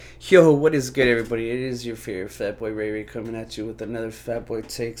Yo, what is good, everybody? It is your favorite Fat Boy Ray Ray coming at you with another Fat Boy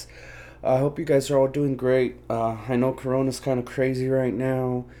Takes. I hope you guys are all doing great. I know Corona's kind of crazy right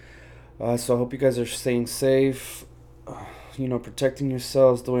now, so I hope you guys are staying safe. Protecting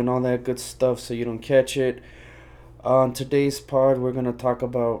yourselves, doing all that good stuff so you don't catch it. On today's pod, we're gonna talk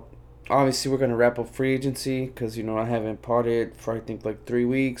about. Obviously, we're gonna wrap up free agency because I haven't podded for I think like 3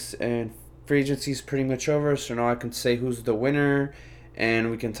 weeks, and free agency is pretty much over. So now I can say who's the winner,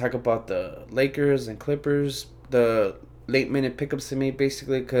 and we can talk about the Lakers and Clippers, the late minute pickups they made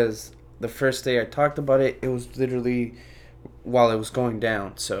basically. Because the first day I talked about it, it was literally while it was going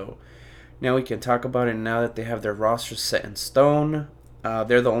down. So now we can talk about it now that they have their roster set in stone.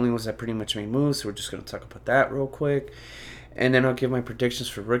 They're the only ones that pretty much made moves, so we're just going to talk about that real quick. And then I'll give my predictions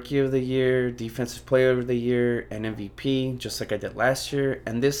for Rookie of the Year, Defensive Player of the Year, and MVP, just like I did last year.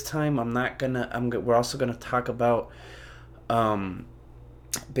 And this time, we're also gonna talk about, um,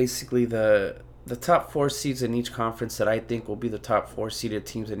 basically the top four seeds in each conference that I think will be the top four seeded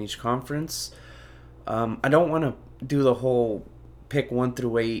teams in each conference. I don't want to do the whole pick 1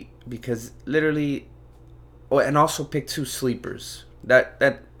 through 8 because literally, oh, and also pick two sleepers.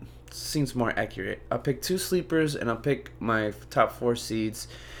 That seems more accurate. I'll pick two sleepers and I'll pick my top four seeds.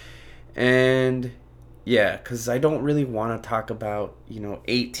 And yeah, because I don't really want to talk about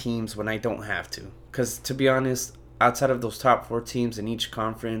 8 teams when I don't have to. Because to be honest, outside of those top four teams in each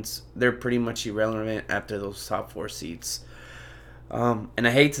conference, they're pretty much irrelevant after those top four seeds. And I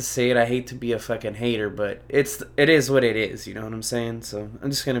hate to say it, I hate to be a fucking hater, but it is what it is. You know what I'm saying? So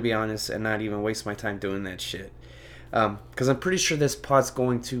I'm just gonna be honest and not even waste my time doing that shit. Because I'm pretty sure this pod's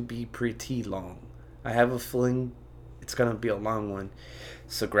going to be pretty long. I have a feeling it's gonna be a long one.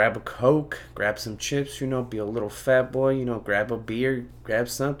 So grab a Coke, grab some chips, be a little fat boy, grab a beer, grab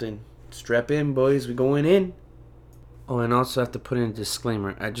something. Strap in, boys, we going in. Oh, and also have to put in a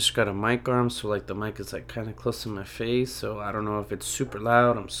disclaimer. I just got a mic arm, so like the mic is like kind of close to my face, so I don't know if it's super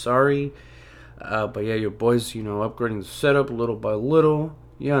loud. I'm sorry. But yeah, your boys, upgrading the setup little by little.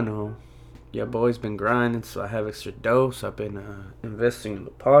 Yeah, boys been grinding, so I have extra dough. So I've been investing in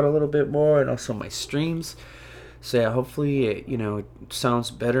the pod a little bit more, and also my streams. So yeah, hopefully it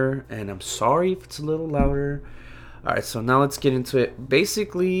sounds better. And I'm sorry if it's a little louder. All right, so now let's get into it.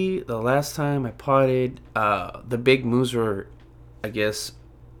 Basically, the last time I potted, the big moves were, I guess,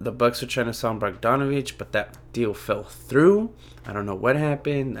 the Bucks are trying to sign Bogdanovich, but that deal fell through. I don't know what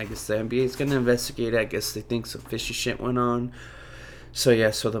happened. I guess the NBA is gonna investigate it. I guess they think some fishy shit went on. So yeah,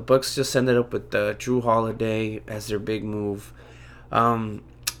 so the Bucks just ended up with Drew Holiday as their big move. Um,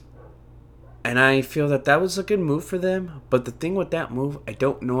 and I feel that was a good move for them. But the thing with that move, I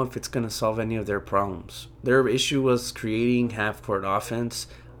don't know if it's going to solve any of their problems. Their issue was creating half-court offense.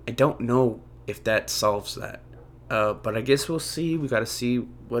 I don't know if that solves that. But I guess we'll see. We got to see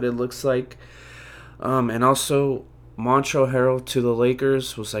what it looks like. And also, Montrezl Harrell to the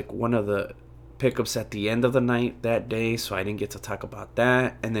Lakers was like one of the pickups at the end of the night that day, so I didn't get to talk about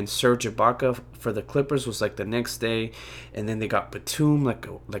that. And then Serge Ibaka for the Clippers was like the next day, and then they got Batum like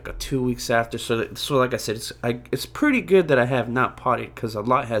a 2 weeks after. So like I said, it's pretty good that I have not potted because a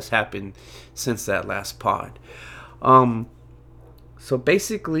lot has happened since that last pod. So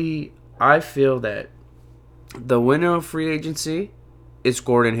basically, I feel that the winner of free agency is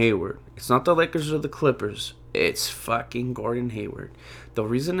Gordon Hayward. It's not the Lakers or the Clippers. It's fucking Gordon Hayward. The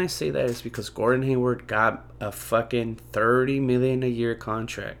reason I say that is because Gordon Hayward got a fucking $30 million a year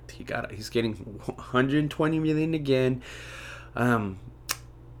contract. He's getting $120 million again. I'm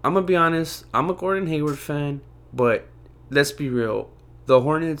gonna be honest. I'm a Gordon Hayward fan, but let's be real. The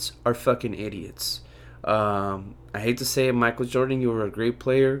Hornets are fucking idiots. I hate to say it, Michael Jordan. You were a great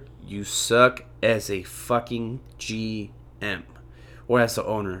player. You suck as a fucking GM. Or as the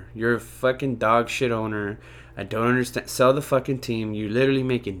owner. You're a fucking dog shit owner. I don't understand. Sell the fucking team. You're literally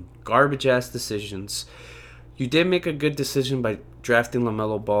making garbage ass decisions. You did make a good decision by drafting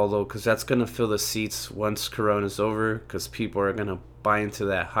LaMelo Ball though, because that's gonna fill the seats once Corona's over, because people are gonna buy into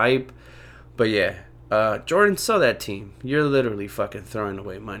that hype. But yeah, Jordan, sell that team. You're literally fucking throwing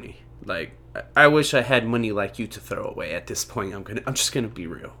away money. Like I wish I had money like you to throw away at this point. I'm just gonna be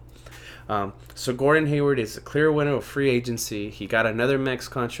real. So Gordon Hayward is a clear winner of free agency. He got another max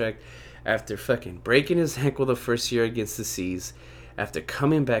contract after fucking breaking his ankle the first year against the C's. After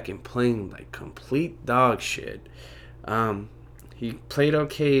coming back and playing like complete dog shit. He played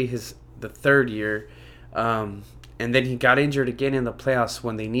okay the third year. And then he got injured again in the playoffs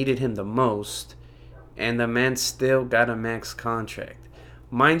when they needed him the most. And the man still got a max contract.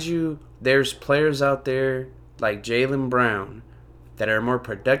 Mind you, there's players out there like Jaylen Brown that are more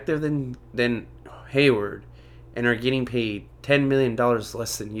productive than Hayward and are getting paid $10 million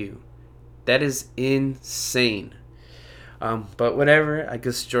less than you. That is insane. But whatever, I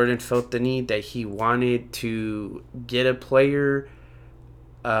guess Jordan felt the need that he wanted to get a player,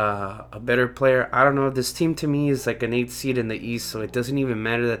 a better player. I don't know. This team to me is like an 8th seed in the East, so it doesn't even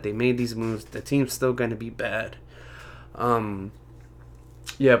matter that they made these moves. The team's still going to be bad.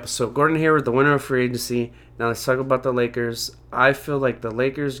 Yep, so Gordon Hayward, the winner of free agency. Now let's talk about the Lakers. I feel like the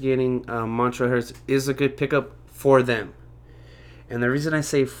Lakers getting Montrezl Harrell is a good pickup for them. And the reason I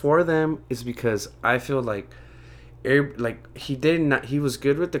say for them is because I feel like he was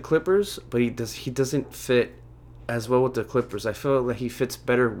good with the Clippers, but he doesn't fit as well with the Clippers. I feel like he fits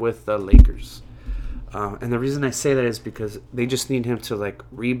better with the Lakers. And the reason I say that is because they just need him to like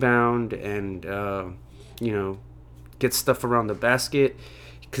rebound and get stuff around the basket,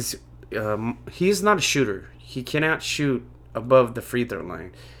 because he's not a shooter. He cannot shoot above the free throw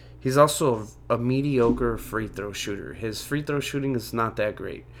line. He's also a mediocre free throw shooter. His free throw shooting is not that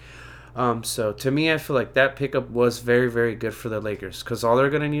great. So to me, I feel like that pickup was very, very good for the Lakers, because all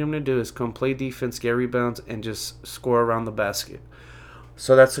they're going to need him to do is come play defense, get rebounds, and just score around the basket.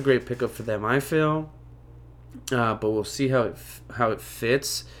 So that's a great pickup for them, I feel. But we'll see how it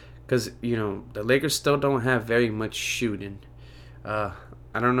fits, because the Lakers still don't have very much shooting.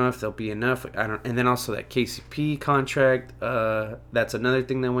 I don't know if there'll be enough. And then also that KCP contract. That's another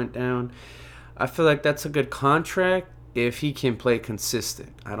thing that went down. I feel like that's a good contract if he can play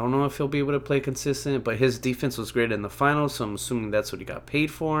consistent. I don't know if he'll be able to play consistent, but his defense was great in the finals, so I'm assuming that's what he got paid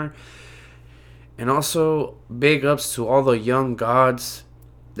for. And also, big ups to all the young gods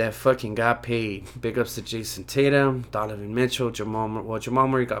that fucking got paid. Big ups to Jason Tatum, Donovan Mitchell, Jamal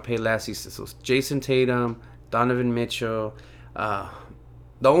Murray got paid last season. So it's Jason Tatum, Donovan Mitchell.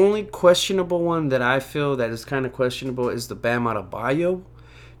 The only questionable one that I feel that is kind of questionable is the Bam Adebayo,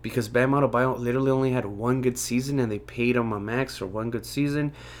 because Bam Adebayo literally only had one good season and they paid him a max for one good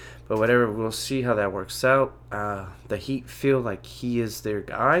season. But whatever, we'll see how that works out. The Heat feel like he is their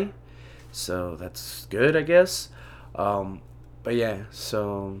guy, so that's good, I guess. But yeah,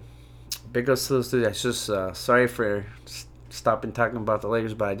 so big ups to those two. That's just sorry for stopping talking about the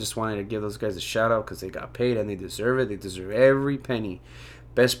Lakers, but I just wanted to give those guys a shout out because they got paid and they deserve it. They deserve every penny.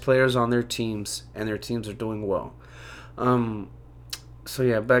 Best players on their teams, and their teams are doing well. So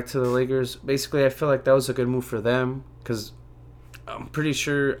yeah, back to the Lakers. Basically, I feel like that was a good move for them, because I'm pretty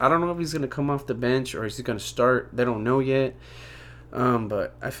sure, I don't know if he's going to come off the bench or is he going to start. They don't know yet.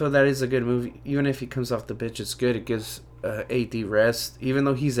 But I feel that is a good move. Even if he comes off the bench, it's good. It gives AD rest. Even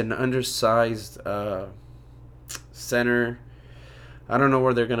though he's an undersized center, I don't know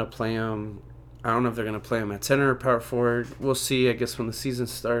where they're going to play him. I don't know if they're going to play him at center or power forward. We'll see, I guess, when the season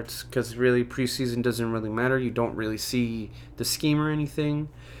starts, because really preseason doesn't really matter. You don't really see the scheme or anything.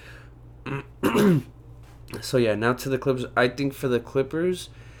 So, yeah, now to the Clippers. I think for the Clippers,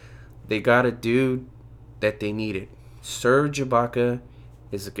 they got a dude that they needed. Serge Ibaka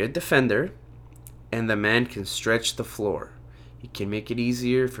is a good defender, and the man can stretch the floor. He can make it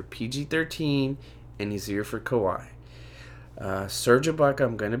easier for PG-13 and easier for Kawhi. Serge Ibaka,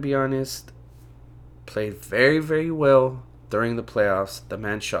 I'm going to be honest, played very, very well during the playoffs. The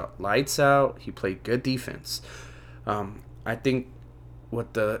man shot lights out. He played good defense. I think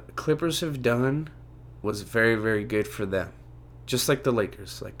what the Clippers have done was very, very good for them. Just like the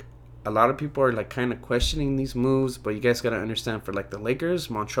Lakers. Like, a lot of people are like kind of questioning these moves, but you guys got to understand, for like the Lakers,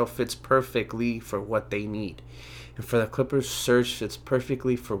 Montrezl fits perfectly for what they need. And for the Clippers, Serge fits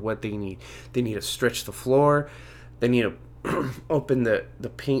perfectly for what they need. They need to stretch the floor. They need to open the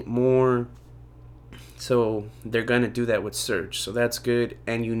paint more. So they're going to do that with Serge. So that's good.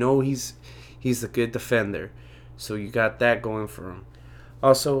 And he's a good defender. So you got that going for him.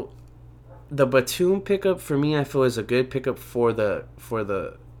 Also, the Batum pickup for me, I feel, is a good pickup for the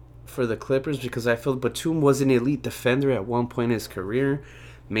Clippers, because I feel Batum was an elite defender at one point in his career.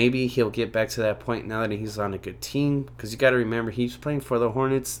 Maybe he'll get back to that point now that he's on a good team, because you got to remember, he's playing for the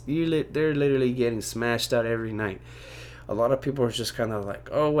Hornets. They're literally getting smashed out every night. A lot of people are just kind of like,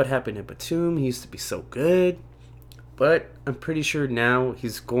 oh, what happened to Batum? He used to be so good. But I'm pretty sure now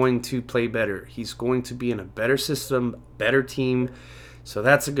he's going to play better. He's going to be in a better system, better team. So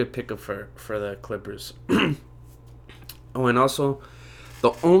that's a good pickup for the Clippers. Oh, and also,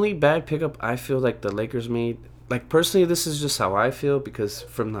 the only bad pickup I feel like the Lakers made, like personally, this is just how I feel, because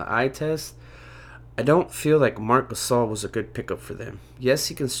from the eye test, I don't feel like Marc Gasol was a good pickup for them. Yes,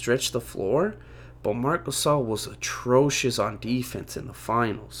 he can stretch the floor, but Marc Gasol was atrocious on defense in the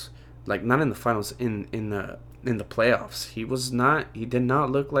finals. Like, not in the finals, in the playoffs. He did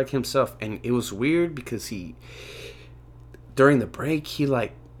not look like himself. And it was weird because during the break, he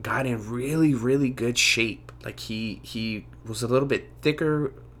like got in really, really good shape. Like he was a little bit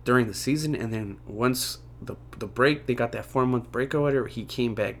thicker during the season, and then once the break, they got that 4 month break or whatever. He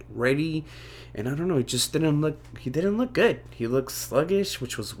came back ready, and I don't know. He didn't look good. He looked sluggish,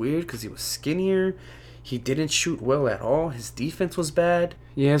 which was weird because he was skinnier. He didn't shoot well at all. His defense was bad.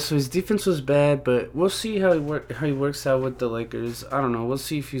 Yeah, so his defense was bad, but we'll see how he works out with the Lakers. I don't know. We'll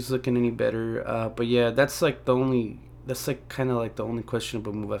see if he's looking any better. But yeah, that's like kind of like the only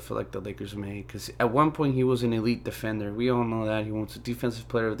questionable move I feel like the Lakers made, because at one point he was an elite defender. We all know that he wants a defensive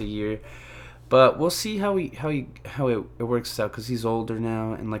player of the year. But we'll see how it works out, because he's older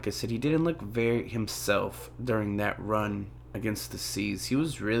now, and like I said, he didn't look very himself during that run against the Seas. He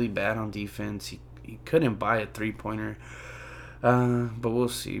was really bad on defense. He couldn't buy a 3-pointer. But we'll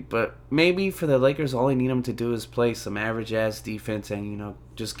see. But maybe for the Lakers, all I need him to do is play some average ass defense and,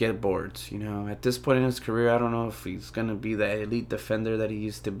 just get boards. At this point in his career, I don't know if he's gonna be that elite defender that he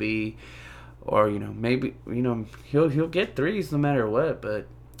used to be, or maybe he'll get threes no matter what. But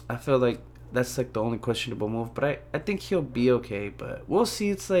I feel like that's like the only questionable move. But I think he'll be okay. But we'll see.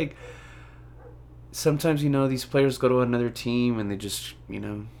 It's like sometimes these players go to another team and they just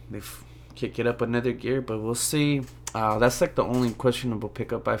they kick it up another gear. But we'll see. That's like the only questionable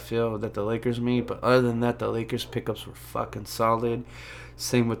pickup I feel that the Lakers made. But other than that, the Lakers pickups were fucking solid.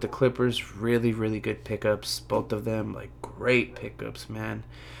 Same with the Clippers. Really, really good pickups. Both of them, like, great pickups, man.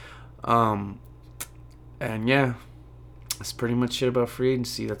 And yeah, that's pretty much it about free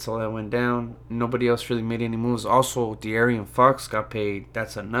agency. That's all that went down. Nobody else really made any moves. Also, De'Aaron Fox got paid.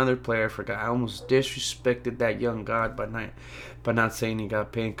 That's another player I forgot. I almost disrespected that young god by not saying he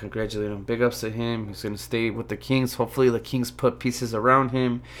got paid. Congratulate him. Big ups to him. He's going to stay with the Kings. Hopefully the Kings put pieces around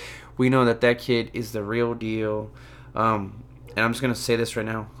him. We know that kid is the real deal. And I'm just going to say this right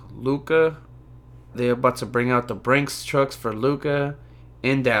now. Luka, they're about to bring out the Brinks trucks for Luka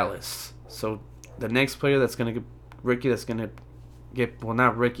in Dallas. So the next player that's going to get rookie that's going to get, well,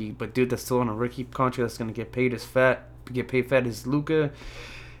 not rookie, but dude that's still on a rookie contract that's going to get paid fat is Luka.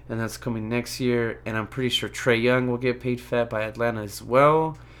 And that's coming next year. And I'm pretty sure Trae Young will get paid fat by Atlanta as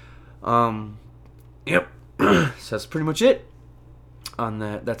well. Yep. So that's pretty much it on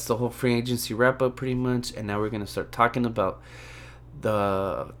that. That's the whole free agency wrap up pretty much. And now we're going to start talking about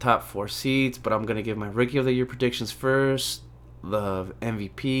the top 4 seeds. But I'm going to give my rookie of the year predictions first. The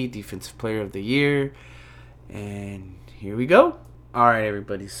MVP, defensive player of the year. And here we go. All right,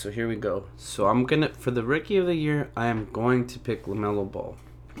 everybody. So here we go. So for the rookie of the year, I am going to pick LaMelo Ball.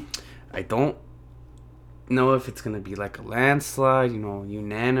 I don't know if it's going to be like a landslide,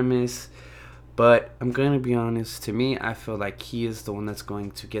 unanimous. But I'm going to be honest. To me, I feel like he is the one that's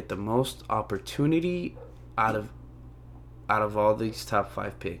going to get the most opportunity out of all these top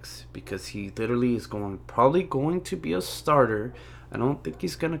 5 picks. Because he literally is probably going to be a starter. I don't think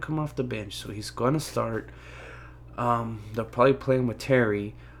he's going to come off the bench. So he's going to start. They'll probably play him with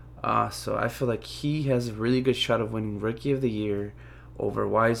Terry. So I feel like he has a really good shot of winning Rookie of the Year over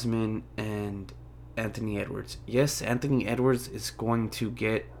Wiseman and Anthony Edwards. Yes, Anthony Edwards is going to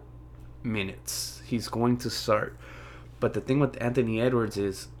get minutes. He's going to start. But the thing with Anthony Edwards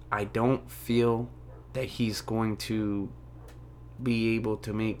is I don't feel that he's going to be able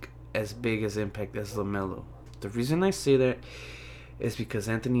to make as big as impact as LaMelo. The reason I say that is because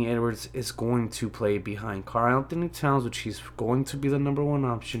Anthony Edwards is going to play behind Karl-Anthony Towns, which he's going to be the number 1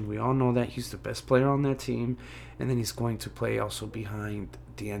 option. We all know that he's the best player on that team. And then he's going to play also behind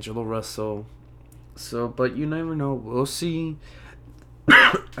D'Angelo Russell. So, but you never know. We'll see.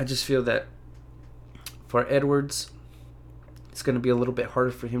 I just feel that for Edwards, it's going to be a little bit harder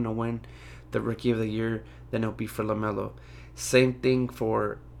for him to win the Rookie of the Year than it'll be for LaMelo. Same thing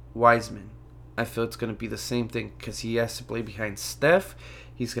for Wiseman. I feel it's going to be the same thing because he has to play behind Steph.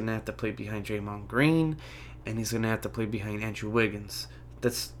 He's going to have to play behind Draymond Green. And he's going to have to play behind Andrew Wiggins.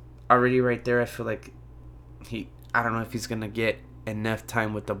 That's already right there. I feel like I don't know if he's going to get enough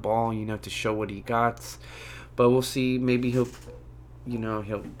time with the ball, to show what he got. But we'll see. Maybe he'll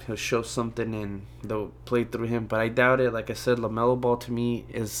show something and they'll play through him. But I doubt it. Like I said, LaMelo Ball to me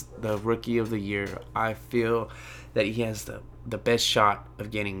is the Rookie of the Year. I feel that he has the best shot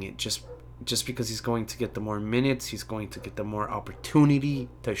of getting it just because he's going to get the more minutes, he's going to get the more opportunity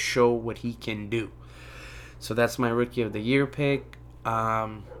to show what he can do. So that's my Rookie of the Year pick.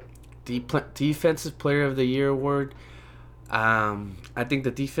 Defensive Player of the Year award. I think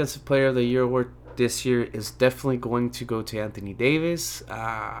the Defensive Player of the Year award this year is definitely going to go to Anthony Davis.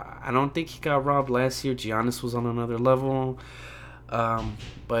 I don't think he got robbed last year. Giannis was on another level.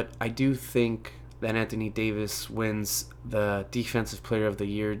 But I do think that Anthony Davis wins the Defensive Player of the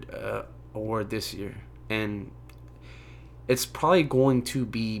Year award this year, and it's probably going to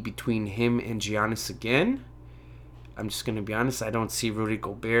be between him and Giannis again, I'm just gonna be honest. I don't see Rudy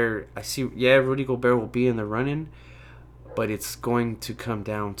Gobert. Rudy Gobert will be in the running, but it's going to come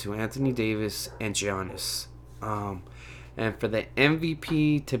down to Anthony Davis and Giannis. And for the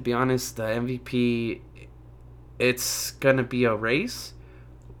MVP, to be honest, the MVP, it's gonna be a race,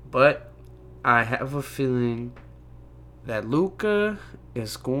 but I have a feeling that Luka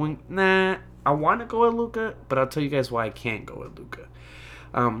is going. Nah, I want to go with Luka, but I'll tell you guys why I can't go with Luka.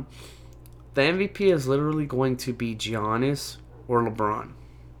 The MVP is literally going to be Giannis or LeBron.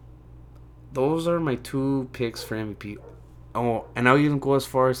 Those are my two picks for MVP. Oh, and I'll even go as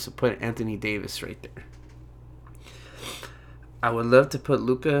far as to put Anthony Davis right there. I would love to put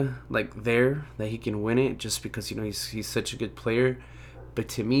Luka like there, that he can win it, just because he's such a good player. But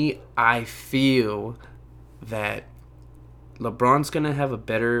to me, I feel that LeBron's gonna have a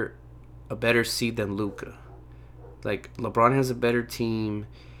better seed than Luka. Like, LeBron has a better team,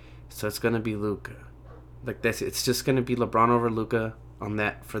 so it's gonna be Luka. Like, it's just gonna be LeBron over Luka on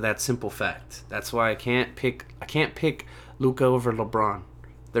that, for that simple fact. That's why I can't pick Luka over LeBron.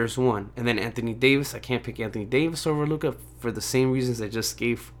 There's one. And then Anthony Davis, I can't pick Anthony Davis over Luka for the same reasons I just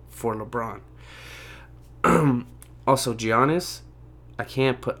gave for LeBron. Also, Giannis,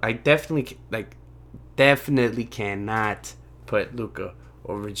 I definitely cannot put Luka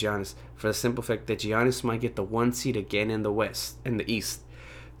over Giannis, for the simple fact that Giannis might get the 1 seed again in the East.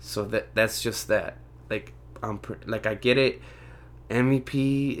 So that's just that. Like, I get it.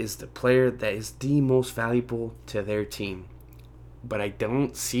 MVP is the player that is the most valuable to their team. But I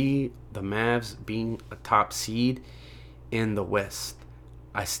don't see the Mavs being a top seed in the West.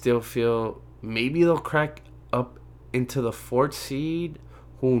 I still feel maybe they'll crack up into the 4th seed.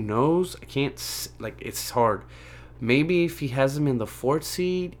 Who knows? It's hard. Maybe if he has them in the 4th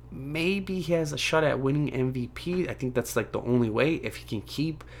seed, maybe he has a shot at winning MVP. I think that's like the only way. If he can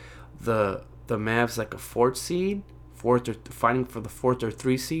keep the Mavs like a 4th seed, fighting for the 4th or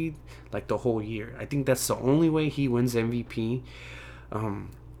 3 seed like the whole year. I think that's the only way he wins MVP.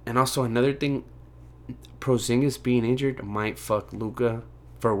 And also another thing, Porzingis being injured might fuck Luka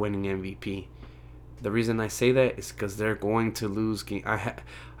for winning MVP. The reason I say that is because they're going to lose game.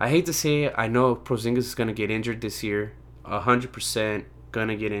 I hate to say it. I know Porzingis is going to get injured this year. 100% going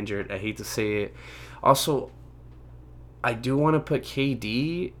to get injured. I hate to say it. Also, I do want to put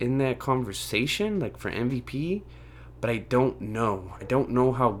KD in that conversation, like for MVP, but I don't know. I don't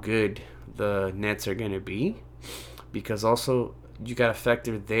know how good the Nets are going to be, because also you got to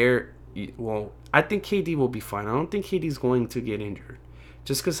factor their. Well, I think KD will be fine. I don't think KD's going to get injured.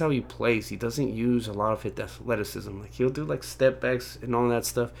 Just because how he plays, he doesn't use a lot of his athleticism. Like, he'll do like step backs and all that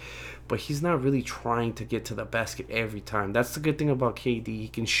stuff, but he's not really trying to get to the basket every time. That's the good thing about KD. He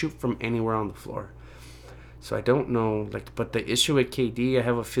can shoot from anywhere on the floor. So I don't know, but the issue with KD, I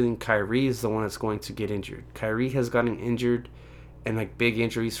have a feeling Kyrie is the one that's going to get injured. Kyrie has gotten injured, and like big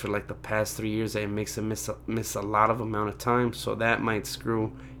injuries for like the past 3 years, that it makes him miss a lot of amount of time. So that might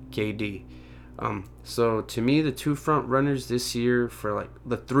screw KD. So to me, the 2 front runners this year for like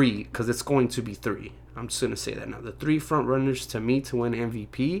the 3, because it's going to be 3. I'm just gonna say that now. The 3 front runners to me to win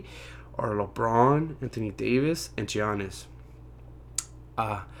MVP are LeBron, Anthony Davis, and Giannis.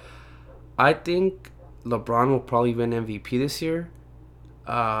 I think LeBron will probably win MVP this year.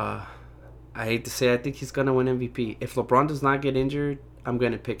 I hate to say, I think he's gonna win MVP. If LeBron does not get injured, I'm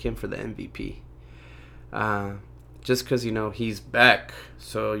gonna pick him for the MVP. Just because, he's back.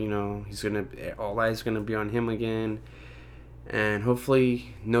 So, all eyes going to be on him again. And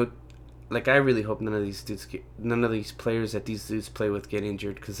hopefully, I really hope none of these players that these dudes play with get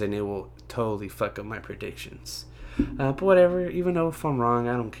injured, because then it will totally fuck up my predictions. But whatever, even though if I'm wrong,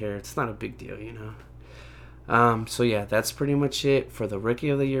 I don't care. It's not a big deal, So yeah, that's pretty much it for the Rookie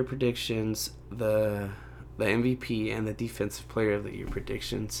of the Year predictions, the MVP, and the Defensive Player of the Year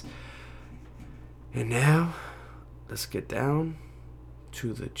predictions. And now, let's get down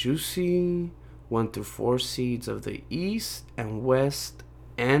to the juicy 1 through 4 seeds of the East and West,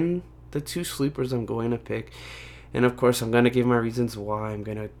 and the 2 sleepers I'm going to pick. And of course, I'm going to give my reasons why. I'm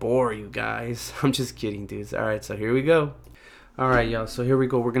going to bore you guys. I'm just kidding, dudes. All right, so here we go. All right, y'all. So here we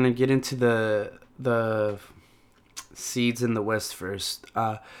go. We're going to get into the seeds in the West first.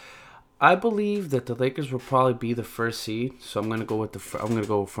 I believe that the Lakers will probably be the first seed. So I'm going to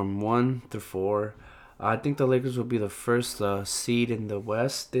go from 1 through 4. I think the Lakers will be the first seed in the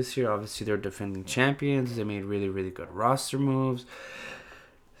West this year. Obviously, they're defending champions. They made really, really good roster moves.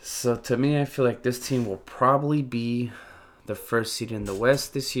 So, to me, I feel like this team will probably be the first seed in the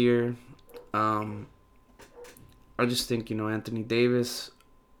West this year. I just think, Anthony Davis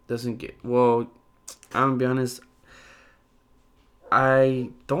doesn't get... Well, I'm going to be honest.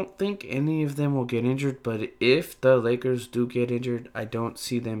 I don't think any of them will get injured, but if the Lakers do get injured, I don't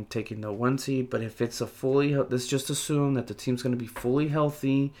see them taking the 1 seed. But if it's a fully, let's just assume that the team's going to be fully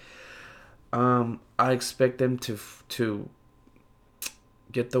healthy. I expect them to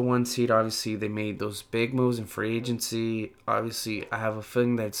get the 1 seed. Obviously, they made those big moves in free agency. Obviously, I have a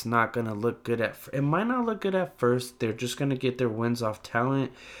feeling that it's not going to look good it might not look good at first. They're just going to get their wins off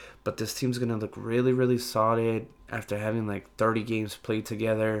talent, but this team's going to look really, really solid after having like 30 games played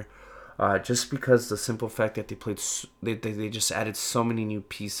together. Just because the simple fact that they just added so many new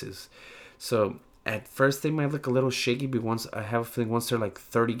pieces. So at first they might look a little shaky, but I have a feeling once they're like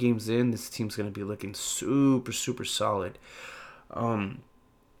 30 games in, this team's going to be looking super, super solid.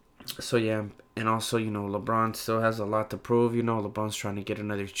 So yeah, and also, LeBron still has a lot to prove. LeBron's trying to get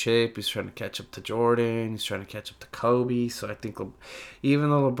another chip. He's trying to catch up to Jordan. He's trying to catch up to Kobe. So I think even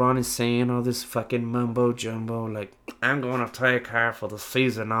though LeBron is saying all this fucking mumbo jumbo, like, I'm going to take half of the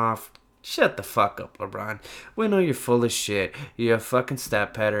season off. Shut the fuck up, LeBron. We know you're full of shit. You're a fucking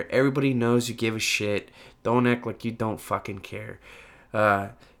stat patter. Everybody knows you give a shit. Don't act like you don't fucking care.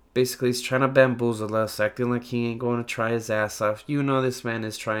 Basically, he's trying to bamboozle us, acting like he ain't going to try his ass off. This man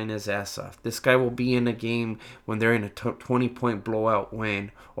is trying his ass off. This guy will be in a game when they're in a 20-point blowout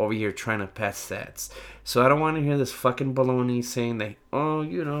win over here trying to pass stats. So I don't want to hear this fucking baloney saying that,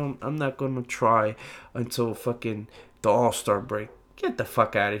 I'm not going to try until fucking the All-Star break. Get the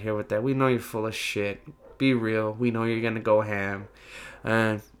fuck out of here with that. We know you're full of shit. Be real. We know you're going to go ham.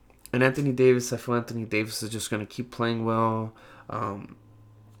 And Anthony Davis, I feel Anthony Davis is just going to keep playing well.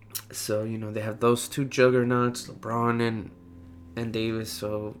 So, they have those two juggernauts, LeBron and Davis.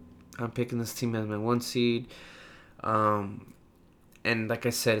 So, I'm picking this team as my 1 seed. And like I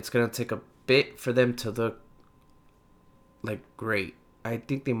said, it's going to take a bit for them to look like great. I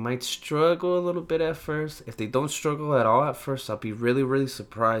think they might struggle a little bit at first. If they don't struggle at all at first, I'll be really, really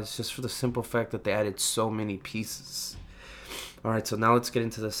surprised just for the simple fact that they added so many pieces. All right, so now let's get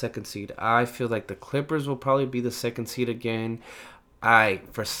into the 2nd seed. I feel like the Clippers will probably be the 2nd seed again. I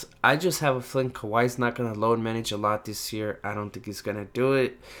just have a feeling Kawhi's not going to load manage a lot this year. I don't think he's going to do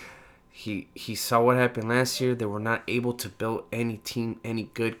it. He saw what happened last year. They were not able to build any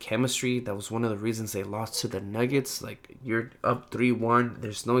good chemistry. That was one of the reasons they lost to the Nuggets. Like, you're up 3-1.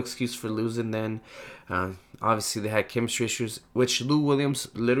 There's no excuse for losing then. Obviously, they had chemistry issues, which Lou Williams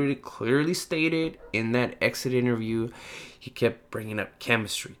literally clearly stated in that exit interview. He kept bringing up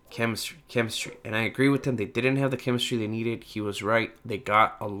chemistry. And I agree with him. They didn't have the chemistry they needed. He was right. They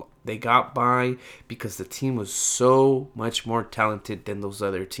got by because the team was so much more talented than those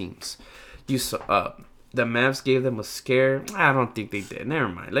other teams. You saw the Mavs gave them a scare. I don't think they did. Never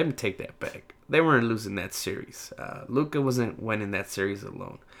mind. Let me take that back. They weren't losing that series. Luka wasn't winning that series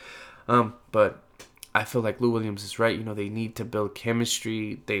alone. But I feel like Lou Williams is right. They need to build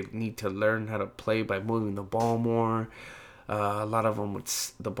chemistry. They need to learn how to play by moving the ball more. A lot of them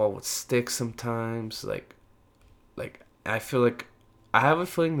the ball would stick sometimes. Like I feel like I have a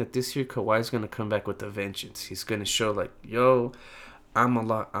feeling that this year Kawhi's gonna come back with a vengeance. He's gonna show like, yo, I'm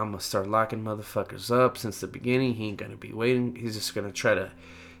gonna start locking motherfuckers up since the beginning. He ain't gonna be waiting. He's just gonna try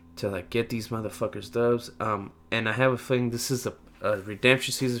to like get these motherfuckers dubs. And I have a feeling this is a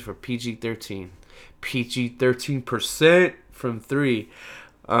redemption season for PG-13. PG-13% from 3.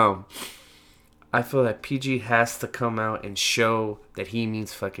 I feel that PG has to come out and show that he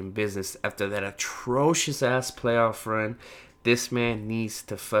means fucking business after that atrocious ass playoff run. This man needs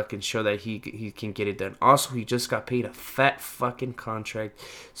to fucking show that he can get it done. Also, he just got paid a fat fucking contract,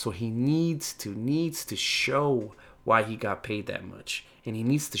 so he needs to show why he got paid that much, and he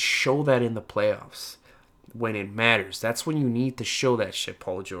needs to show that in the playoffs when it matters. That's when you need to show that shit,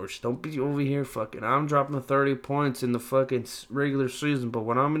 Paul George. Don't be over here fucking, I'm dropping 30 points in the fucking regular season, but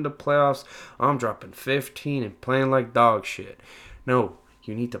when I'm in the playoffs, I'm dropping 15 and playing like dog shit. No,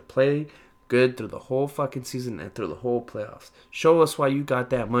 you need to play good through the whole fucking season and through the whole playoffs. Show us why you got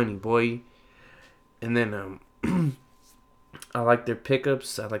that money, boy. And then I like their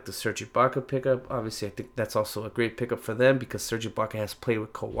pickups. I like the Serge Ibaka pickup. Obviously, I think that's also a great pickup for them because Serge Ibaka has played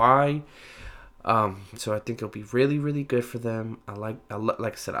with Kawhi. So I think it'll be really, really good for them. Like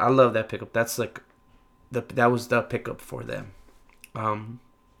I said, I love that pickup. That's like that was the pickup for them. And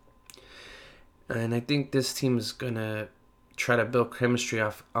I think this team is gonna try to build chemistry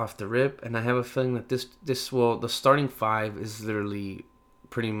off the rip. And I have a feeling that the starting 5 is literally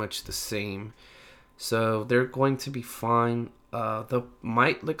pretty much the same. So they're going to be fine. They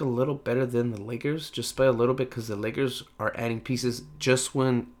might look a little better than the Lakers, just by a little bit, because the Lakers are adding pieces just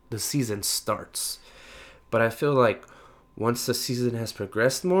when the season starts. But I feel like once the season has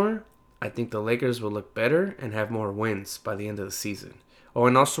progressed more, I think the Lakers will look better and have more wins by the end of the season. Oh,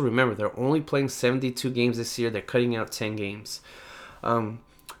 and also remember, they're only playing 72 games this year. They're cutting out 10 games.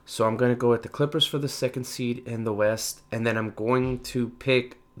 So I'm going to go with the Clippers for the second seed in the West. And then I'm going to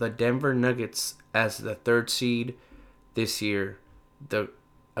pick the Denver Nuggets as the third seed this year.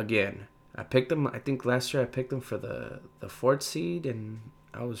 Again, I picked them. I think last year I picked them for the fourth seed, and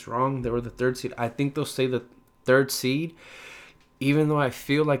I was wrong. They were the third seed. I think they'll stay the third seed, even though I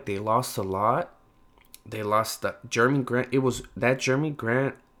feel like they lost a lot. They lost Jeremy Grant. It was that Jeremy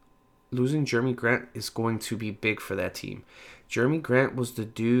Grant. Losing Jeremy Grant is going to be big for that team. Jeremy Grant was the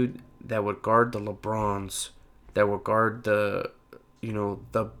dude that would guard the LeBrons, that would guard the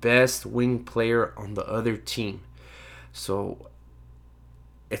best wing player on the other team. So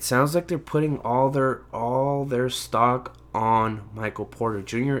it sounds like they're putting all their stock on Michael Porter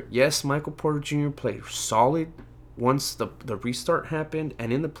Jr. Yes, Michael Porter Jr. played solid once the restart happened,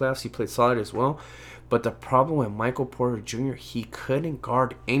 and in the playoffs he played solid as well. But the problem with Michael Porter Jr., he couldn't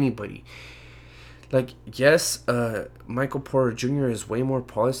guard anybody. Like, yes, Michael Porter Jr. is way more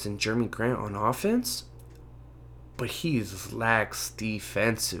polished than Jeremy Grant on offense, but he lacks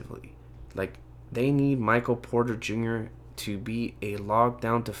defensively. Like, they need Michael Porter Jr. to be a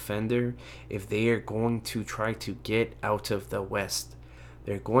lockdown defender if they are going to try to get out of the West.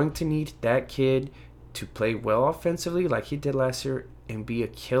 They're going to need that kid to play well offensively like he did last year and be a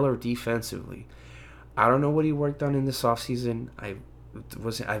killer defensively. I don't know what he worked on in this offseason.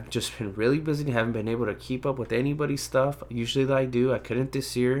 I've just been really busy and haven't been able to keep up with anybody's stuff. Usually I do. I couldn't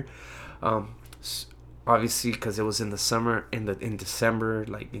this year. Obviously, because it was in the summer, in December,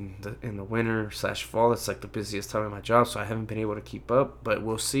 like in the winter / fall. It's like the busiest time of my job, so I haven't been able to keep up. But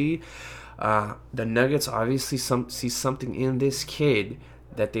we'll see. The Nuggets obviously see something in this kid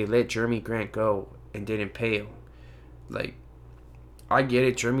that they let Jeremy Grant go and didn't pay him. Like, I get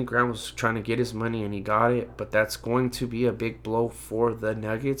it. Jeremy Grant was trying to get his money and he got it, but that's going to be a big blow for the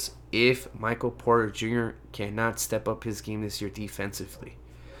Nuggets if Michael Porter Jr. cannot step up his game this year defensively.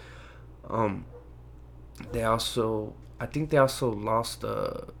 I think they also lost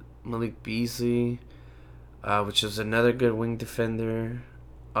Malik Beasley, which is another good wing defender.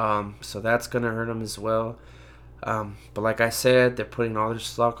 So that's gonna hurt them as well. But like I said, they're putting all their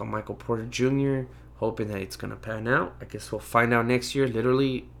stock on Michael Porter Jr., hoping that it's going to pan out. I guess we'll find out next year.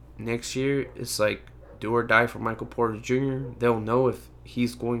 Literally, next year, it's like do or die for Michael Porter Jr. They'll know if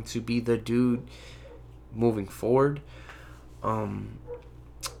he's going to be the dude moving forward.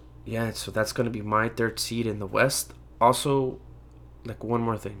 Yeah, so that's going to be my third seed in the West. Also, like, one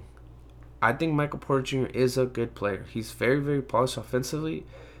more thing. I think Michael Porter Jr. is a good player. He's very, very polished offensively,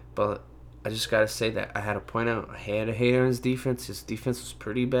 but I just got to say that I had to point out, I had to hate on his defense. His defense was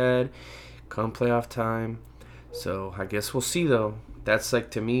pretty bad come playoff time. So I guess we'll see, though. That's,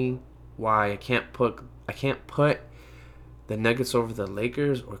 like, to me, why I can't put the Nuggets over the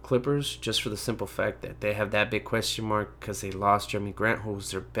Lakers or Clippers, just for the simple fact that they have that big question mark because they lost Jeremy Grant, who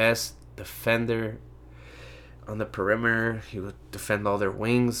was their best defender on the perimeter. He would defend all their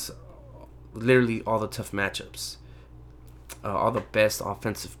wings, literally all the tough matchups, all the best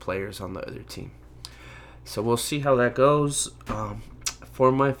offensive players on the other team. So we'll see how that goes.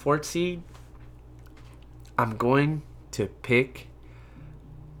 For my fourth seed, I'm going to pick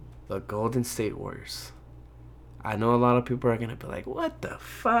the Golden State Warriors. I know a lot of people are going to be like, what the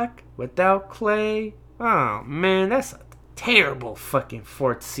fuck? Without Clay? Oh, man, that's a terrible fucking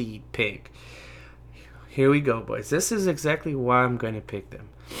fourth seed pick. Here we go, boys. This is exactly why I'm going to pick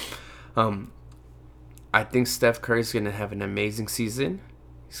them. I think Steph Curry's going to have an amazing season.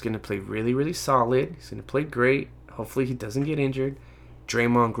 He's going to play really, really solid. He's going to play great. Hopefully he doesn't get injured.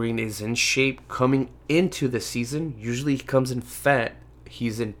 Draymond Green is in shape coming into the season. Usually he comes in fat.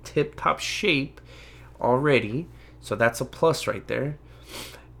 He's in tip-top shape already. So that's a plus right there.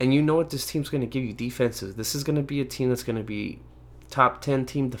 And you know what this team's going to give you defensive. This is going to be a team that's going to be top 10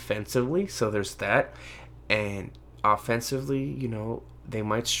 team defensively. So there's that. And offensively, you know, they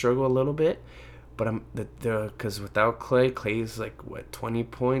might struggle a little bit. But because without Clay is like, 20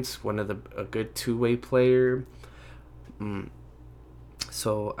 points? A good two-way player.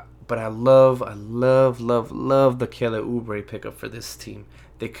 So, but I love the Kelly Oubre pickup for this team.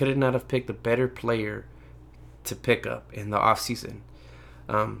 They could not have picked a better player to pick up in the offseason.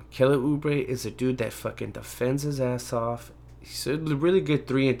 Kelly Oubre is a dude that fucking defends his ass off. He's a really good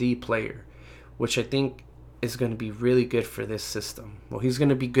 3-and-D player, which I think is going to be really good for this system. Well, he's going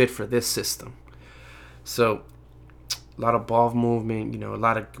to be good for this system. So, a lot of ball movement, a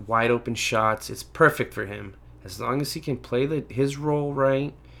lot of wide open shots. It's perfect for him. As long as he can play his role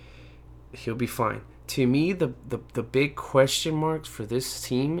right, he'll be fine. To me, the big question marks for this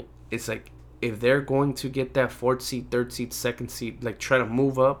team it's like if they're going to get that fourth seed, third seed, second seed, like try to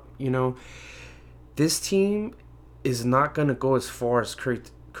move up, this team is not gonna go as far as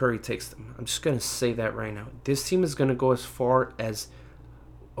Curry takes them. I'm just gonna say that right now. This team is gonna go as far as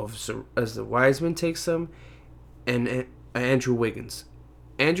the Wiseman takes them, and Andrew Wiggins.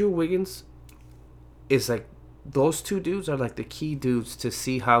 Andrew Wiggins is like, those two dudes are like the key dudes to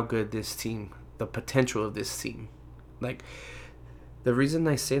see how good this team, the potential of this team. Like, the reason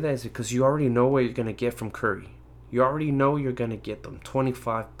I say that is because you already know what you're gonna get from Curry. You already know you're gonna get them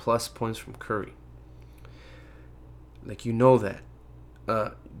 25 plus points from Curry. Like, you know that.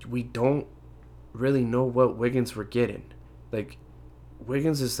 We don't really know what Wiggins we're getting. Like,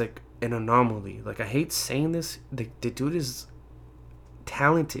 Wiggins is like an anomaly. Like, I hate saying this. The dude is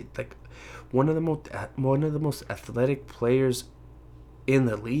talented. Like, one of the most athletic players in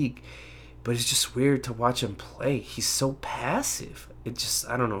the league. But it's just weird to watch him play. He's so passive. It just,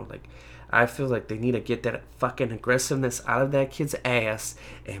 I don't know. Like, I feel like they need to get that fucking aggressiveness out of that kid's ass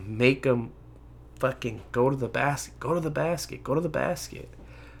and make him fucking go to the basket.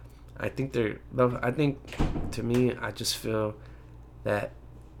 I think to me, I just feel that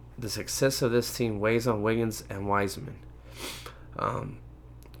the success of this team weighs on Wiggins and Wiseman.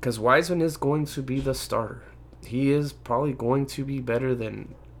 Because Wiseman is going to be the starter. He is probably going to be better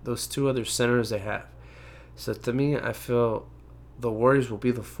than those two other centers they have. So to me, I feel the Warriors will be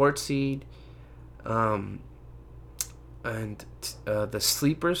the fourth seed. And the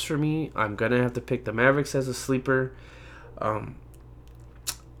sleepers for me, I'm going to have to pick the Mavericks as a sleeper.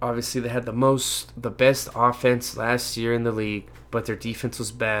 Obviously, they had the best offense last year in the league, but their defense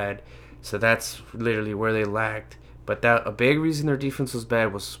was bad. So that's literally where they lagged. But a big reason their defense was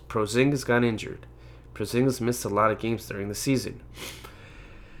bad was Porzingis got injured. Porzingis missed a lot of games during the season.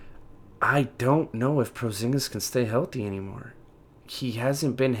 I don't know if Porzingis can stay healthy anymore. He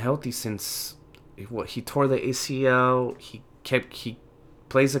hasn't been healthy since he tore the ACL. He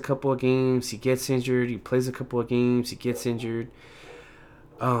plays a couple of games, he gets injured. He plays a couple of games, he gets injured.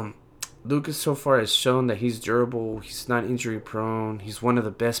 Lucas so far has shown that he's durable. He's not injury prone. He's one of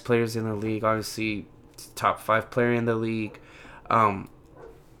the best players in the league. Obviously, top 5 player in the league. But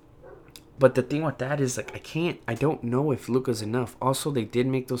the thing with that is, like, I don't know if Luka's enough. Also, they did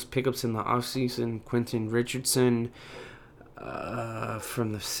make those pickups in the offseason. Quentin Richardson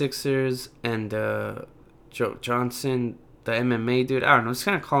from the Sixers, and Joe Johnson, the MMA dude. I don't know. Just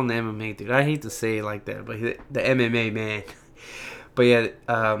kind of call him the MMA dude. I hate to say it like that, but the MMA man. But yeah,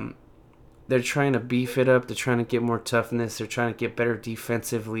 they're trying to beef it up. They're trying to get more toughness. They're trying to get better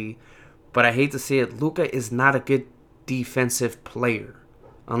defensively. But I hate to say it, Luka is not a good defensive player.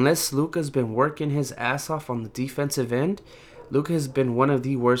 Unless Luka's been working his ass off on the defensive end, Luka has been one of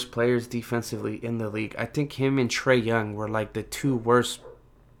the worst players defensively in the league. I think him and Trae Young were like the two worst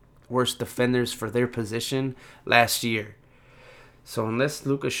defenders for their position last year. So unless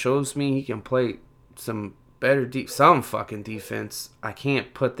Luka shows me he can play some fucking defense, I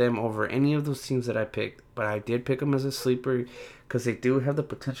can't put them over any of those teams that I picked. But I did pick them as a sleeper because they do have the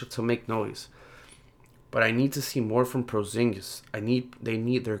potential to make noise. But I need to see more from Porzingis.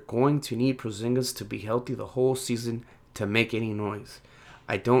 They're going to need Porzingis to be healthy the whole season to make any noise.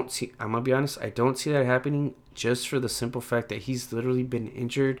 I'm gonna be honest, I don't see that happening, just for the simple fact that he's literally been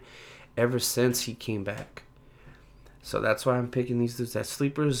injured ever since he came back. So that's why I'm picking these dudes as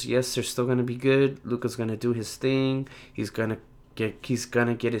sleepers. Yes, they're still gonna be good. Luka's gonna do his thing. He's gonna get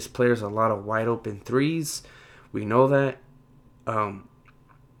his players a lot of wide open threes. We know that.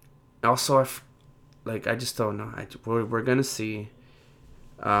 Also, I just don't know. We're gonna see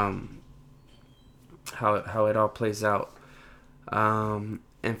how it all plays out. And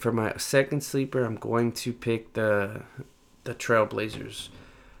for my second sleeper, I'm going to pick the Trailblazers.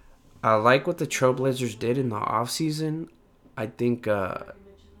 I like what the Trailblazers did in the offseason. I think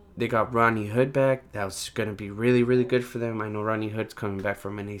they got Rodney Hood back. That was going to be really, really good for them. I know Rodney Hood's coming back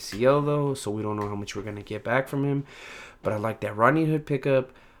from an ACL, though, so we don't know how much we're going to get back from him. But I like that Rodney Hood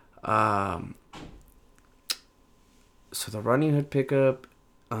pickup. So the Rodney Hood pickup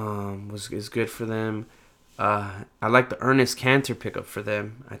is good for them. I like the Ernest Cantor pickup for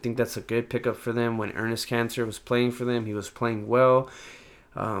them. I think that's a good pickup for them. When Ernest Cantor was playing for them, he was playing well.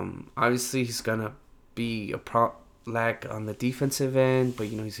 Obviously, he's going to be lack on the defensive end, but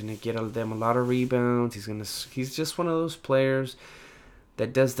he's going to get them a lot of rebounds. He's just one of those players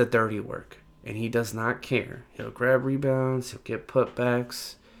that does the dirty work, and he does not care. He'll grab rebounds, he'll get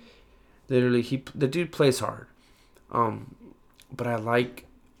putbacks. Literally, the dude plays hard. But I like,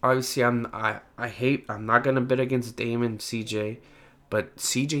 obviously, I'm not gonna bet against Dame and CJ, but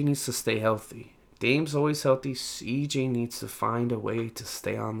CJ needs to stay healthy. Dame's always healthy. CJ needs to find a way to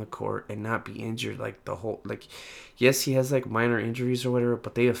stay on the court and not be injured like the whole like. Yes, he has like minor injuries or whatever,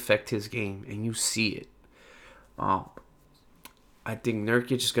 but they affect his game, and you see it. Um, I think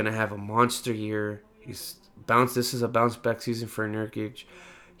Nurkic is gonna have a monster year. He's bounce. This is a bounce back season for Nurkic.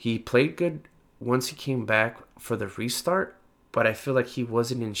 He played good once he came back for the restart, but I feel like he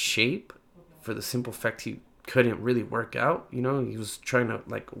wasn't in shape for the simple fact he couldn't really work out. You know, he was trying to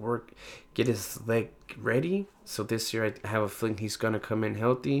like get his leg ready. So this year I have a feeling he's gonna come in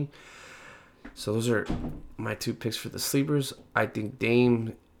healthy. So those are my two picks for the sleepers. I think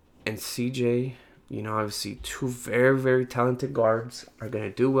Dame and CJ, you know, obviously two very, very talented guards, are going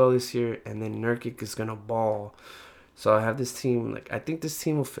to do well this year. And then Nurkic is going to ball. So I have this team, like, I think this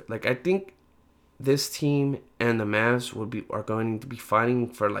team will fit. Like, I think this team and the Mavs are going to be fighting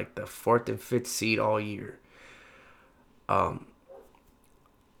for, like, the 4th and 5th seed all year.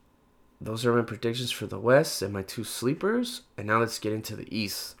 Those are my predictions for the West and my two sleepers. And now let's get into the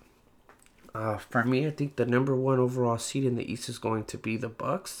East. For me, I think the number 1 overall seed in the East is going to be the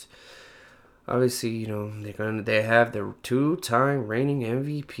Bucks. Obviously, you know, they have their 2-time reigning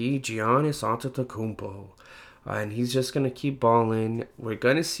MVP Giannis Antetokounmpo, and he's just gonna keep balling. We're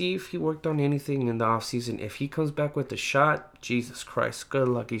gonna see if he worked on anything in the offseason. If he comes back with a shot, Jesus Christ, good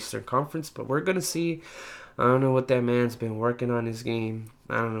luck Eastern Conference. But we're gonna see. I don't know what that man's been working on his game.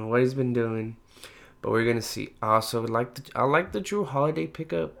 I don't know what he's been doing, but we're gonna see. I also like the Jrue Holiday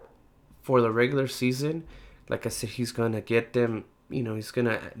pickup for the regular season. Like I said, he's gonna get them. You know,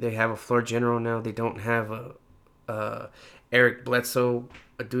 they have a floor general now. They don't have a Eric Bledsoe,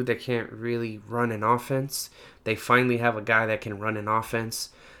 a dude that can't really run an offense. They finally have a guy that can run an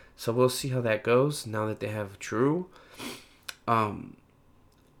offense. So we'll see how that goes now that they have Jrue.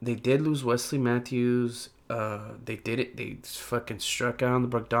 They did lose Wesley Matthews. They did it. They fucking struck out on the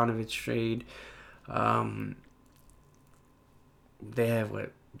Bogdanovich trade. They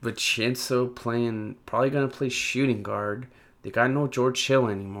have Vincenzo probably gonna play shooting guard. They got no George Hill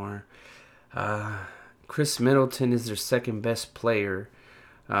anymore. Chris Middleton is their second best player.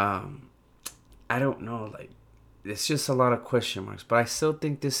 I don't know. Like, it's just a lot of question marks. But I still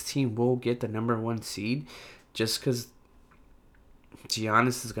think this team will get the number 1 seed just because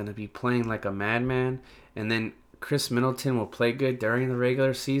Giannis is going to be playing like a madman. And then Chris Middleton will play good during the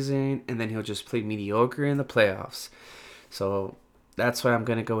regular season. And then he'll just play mediocre in the playoffs. So that's why I'm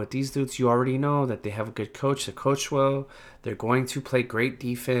going to go with these dudes. You already know that they have a good coach. They coach well. They're going to play great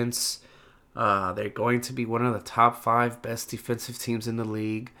defense. They're going to be one of the top 5 best defensive teams in the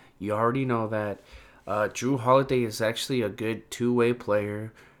league. You already know that. Jrue Holiday is actually a good two-way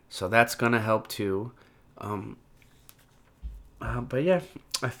player. So that's going to help too. But yeah,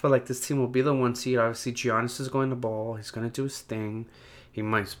 I feel like this team will be the 1 seed. Obviously, Giannis is going to ball. He's going to do his thing.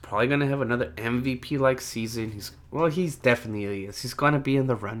 He's probably going to have another MVP-like season. He's definitely is. He's going to be in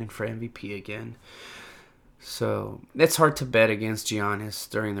the running for MVP again. So, it's hard to bet against Giannis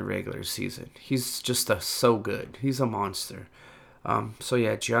during the regular season. He's just so good. He's a monster. So,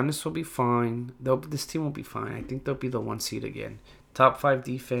 yeah, Giannis will be fine. This team will be fine. I think they'll be the 1 seed again. Top 5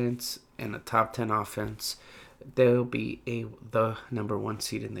 defense and a top 10 offense. They'll be the number 1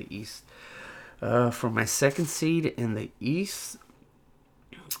 seed in the East. For my second seed in the East...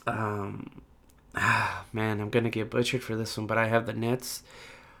 man, I'm gonna get butchered for this one, but I have the Nets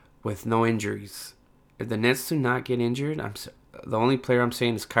with no injuries. If the Nets do not get injured, the only player I'm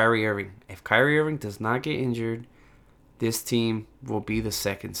saying is Kyrie Irving. If Kyrie Irving does not get injured, this team will be the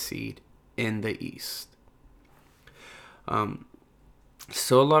 2nd seed in the East.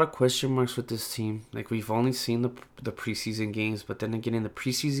 Still a lot of question marks with this team. Like, we've only seen the preseason games, but then again, in the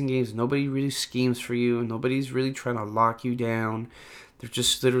preseason games, nobody really schemes for you. Nobody's really trying to lock you down. They're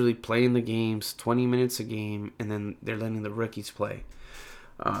just literally playing the games, 20 minutes a game, and then they're letting the rookies play.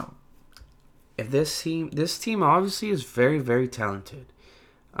 If this team obviously is very, very talented.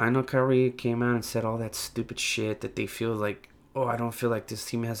 I know Kyrie came out and said all that stupid shit that they feel like, I don't feel like this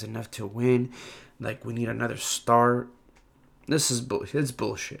team has enough to win. Like, we need another star. It's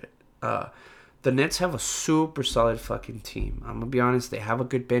bullshit. The Nets have a super solid fucking team. I'm gonna be honest, they have a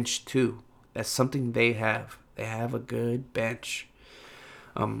good bench too. That's something they have. They have a good bench.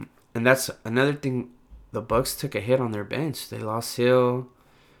 And that's another thing. The Bucks took a hit on their bench. They lost Hill.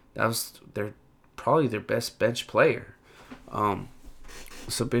 That was probably their best bench player.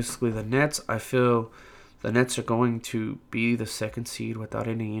 So basically, the Nets. I feel the Nets are going to be the 2nd seed without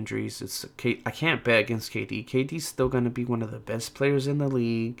any injuries. I can't bet against KD. KD's still going to be one of the best players in the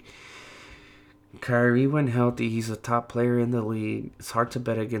league. Kyrie, when healthy, he's a top player in the league. It's hard to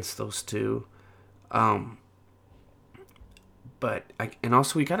bet against those two. And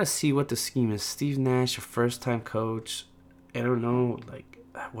also we gotta see what the scheme is. Steve Nash, a first time coach. I don't know, like,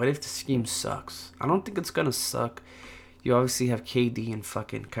 what if the scheme sucks? I don't think it's gonna suck. You obviously have KD and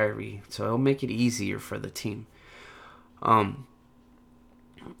fucking Kyrie, so it'll make it easier for the team.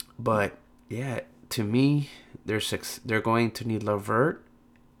 But yeah, to me, they're going to need LeVert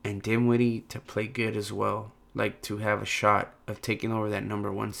and Dinwiddie to play good as well, like to have a shot of taking over that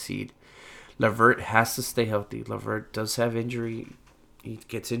number 1 seed. LeVert has to stay healthy. LeVert does have injury. He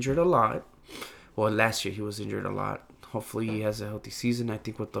gets injured a lot. Well, last year he was injured a lot. Hopefully he has a healthy season. I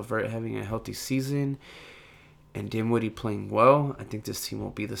think with LeVert having a healthy season and Dinwiddie playing well, I think this team will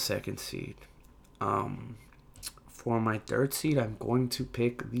be the 2nd seed. For my 3rd seed, I'm going to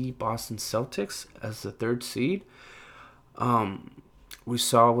pick the Boston Celtics as the 3rd seed. We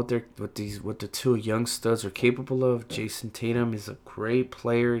saw what the 2 young studs are capable of. Jason Tatum is a great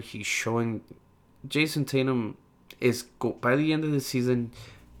player. He's showing. Jason Tatum by the end of the season,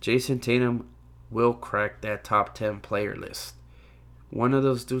 Jason Tatum will crack that top 10 player list. One of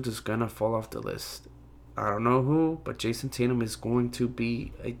those dudes is gonna fall off the list. I don't know who, but Jason Tatum is going to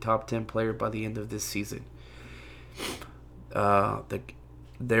be a top 10 player by the end of this season. The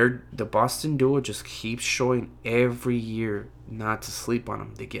Boston duo just keeps showing every year not to sleep on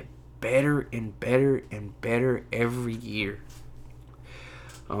them. They get better and better and better every year.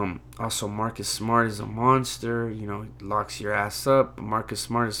 Also, Marcus Smart is a monster. He locks your ass up. Marcus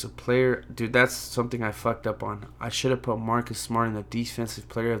Smart is a player. Dude, that's something I fucked up on. I should have put Marcus Smart in the Defensive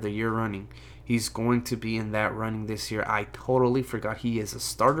Player of the Year running. He's going to be in that running this year. I totally forgot he is a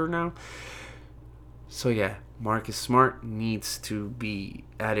starter now. So, yeah, Marcus Smart needs to be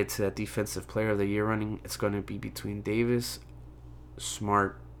added to that Defensive Player of the Year running. It's going to be between Davis,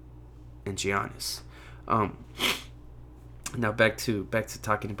 Smart, and Giannis. Now back to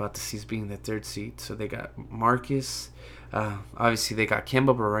talking about the C's being the 3rd seed. So they got Marcus. Obviously they got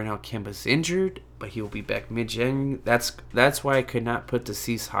Kemba, but right now Kemba's injured, but he will be back mid-January. That's why I could not put the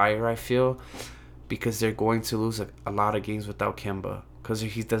C's higher, I feel, because they're going to lose a lot of games without Kemba. Because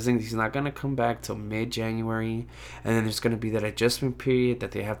he's not gonna come back till mid-January, and then there's gonna be that adjustment period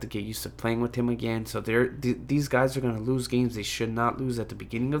that they have to get used to playing with him again. So these guys are gonna lose games they should not lose at the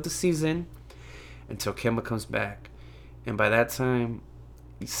beginning of the season until Kemba comes back. And by that time,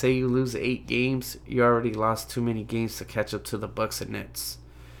 say you lose 8 games, you already lost too many games to catch up to the Bucks and Nets.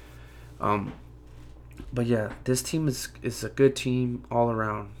 But yeah, this team is a good team all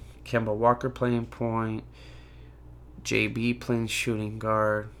around. Kemba Walker playing point, JB playing shooting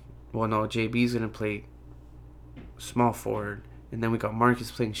guard. Well, no, JB's gonna play small forward, and then we got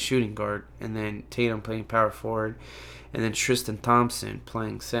Marcus playing shooting guard, and then Tatum playing power forward, and then Tristan Thompson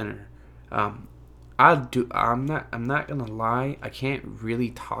playing center. I'm not gonna lie. I can't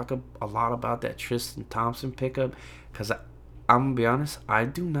really talk a lot about that Tristan Thompson pickup because I'm gonna be honest. I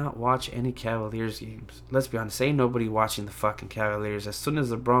do not watch any Cavaliers games. Let's be honest. Ain't nobody watching the fucking Cavaliers. As soon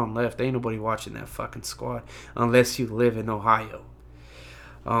as LeBron left, ain't nobody watching that fucking squad unless you live in Ohio.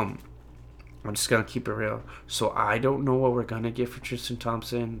 I'm just gonna keep it real. So I don't know what we're gonna get for Tristan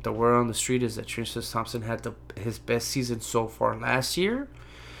Thompson. The word on the street is that Tristan Thompson had his best season so far last year.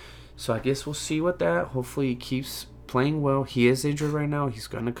 So I guess we'll see with that. Hopefully he keeps playing well. He is injured right now. He's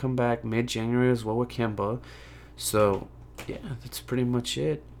going to come back mid-January as well with Kemba. So, yeah, that's pretty much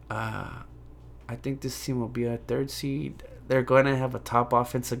it. I think this team will be a 3rd seed. They're going to have a top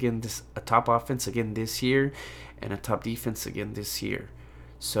offense again this year and a top defense again this year.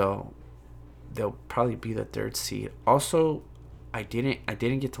 So, they'll probably be the 3rd seed. Also, I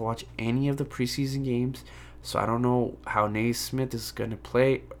didn't get to watch any of the preseason games. So I don't know how Naismith is going to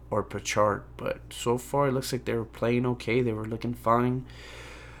play or Pritchard. But so far it looks like they were playing okay. They were looking fine.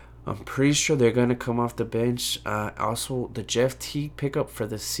 I'm pretty sure they're going to come off the bench. Also, the Jeff Teague pickup for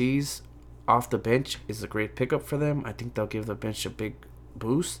the C's off the bench is a great pickup for them. I think they'll give the bench a big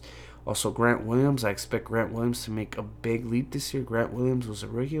boost. Also, Grant Williams. I expect Grant Williams to make a big leap this year. Grant Williams was a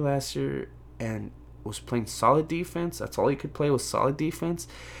rookie last year and was playing solid defense. That's all he could play was solid defense.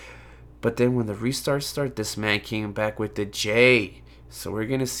 But then when the restarts start, this man came back with the J. So we're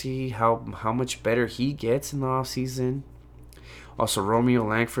going to see how much better he gets in the offseason. Also, Romeo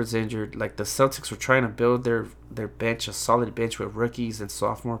Langford's injured. Like, the Celtics were trying to build their bench, a solid bench with rookies and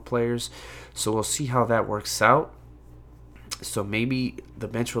sophomore players. So we'll see how that works out. So maybe the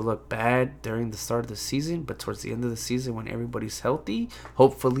bench will look bad during the start of the season. But towards the end of the season, when everybody's healthy,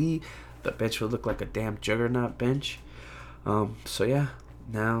 hopefully the bench will look like a damn juggernaut bench. So, yeah,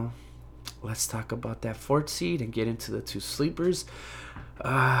 now let's talk about that 4th seed and get into the 2 sleepers.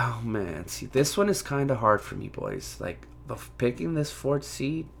 Oh, man. See, this one is kind of hard for me, boys. Like, picking this 4th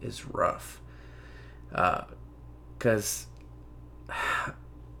seed is rough. Because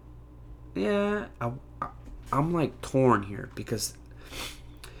yeah, I'm like torn here because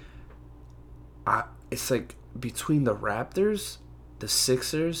it's like between the Raptors, the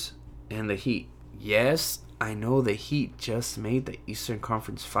Sixers, and the Heat. Yes, I know the Heat just made the Eastern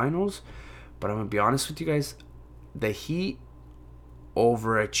Conference Finals, but I'm gonna be honest with you guys, the Heat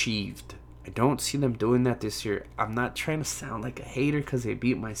overachieved. I don't see them doing that this year. I'm not trying to sound like a hater because they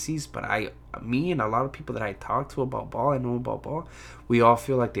beat my C's, but me and a lot of people that I talk to about ball, I know about ball, we all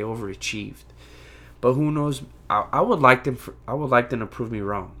feel like they overachieved. But who knows? I would like them. I would like them to prove me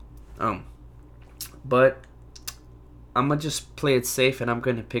wrong. But I'm gonna just play it safe, and I'm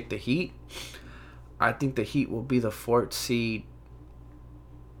gonna pick the Heat. I think the Heat will be the fourth seed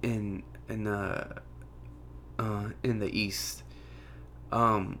in the East.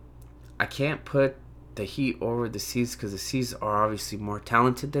 I can't put the Heat over the C's because the C's are obviously more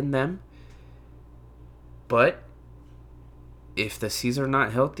talented than them. But if the C's are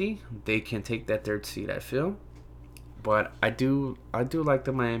not healthy, they can take that third seed, I feel. But I do like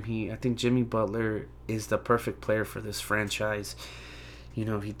the Miami Heat. I think Jimmy Butler is the perfect player for this franchise. You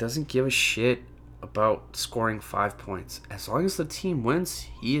know, he doesn't give a shit about scoring 5 points. As long as the team wins,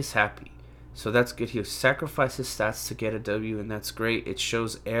 he is happy. So that's good. He'll sacrifice his stats to get a W, and that's great. It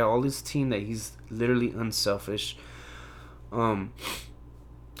shows all his team that he's literally unselfish. Bam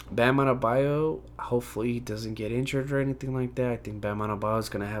Adebayo, hopefully he doesn't get injured or anything like that. I think Bam Adebayo is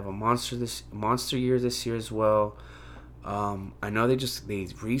gonna have a monster year this year as well. I know they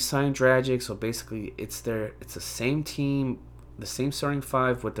re-signed Dragic, so basically it's the same team, the same starting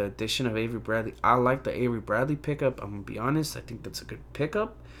five with the addition of Avery Bradley. I like the Avery Bradley pickup. I'm gonna be honest. I think that's a good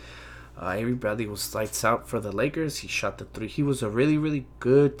pickup. Avery Bradley was lights out for the Lakers. He shot the three. He was a really, really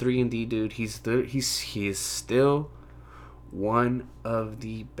good 3-and-D dude. He is still one of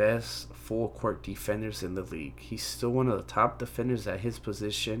the best full court defenders in the league. He's still one of the top defenders at his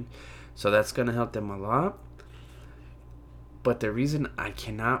position, so that's gonna help them a lot. But the reason I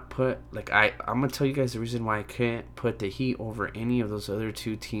cannot put I'm gonna tell you guys the reason why I can't put the Heat over any of those other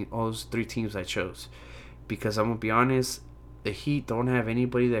those three teams I chose, because I'm gonna be honest. The Heat don't have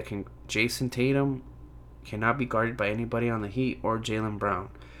anybody that can. Jason Tatum cannot be guarded by anybody on the Heat or Jaylen Brown.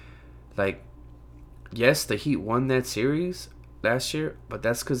 Yes, the Heat won that series last year, but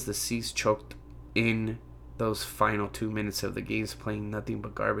that's because the C's choked in those final 2 minutes of the games playing nothing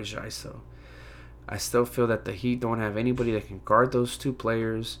but garbage ISO. I still feel that the Heat don't have anybody that can guard those two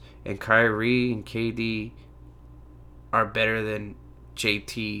players, and Kyrie and KD are better than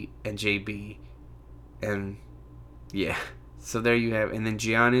JT and JB. And yeah. So there you have. And then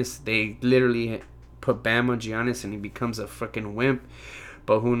Giannis, they literally put Bam on Giannis and he becomes a freaking wimp.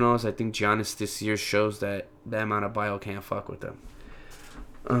 But who knows? I think Giannis this year shows that Bam Adebayo can't fuck with them.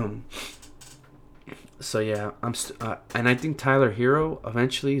 So yeah, and I think Tyler Hero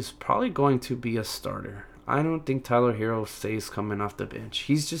eventually is probably going to be a starter. I don't think Tyler Hero stays coming off the bench.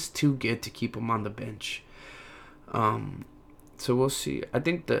 He's just too good to keep him on the bench. So we'll see. I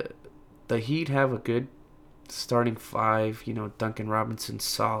think the Heat have a good starting five. You know, Duncan Robinson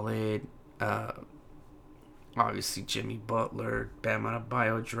solid. Obviously Jimmy Butler, Bam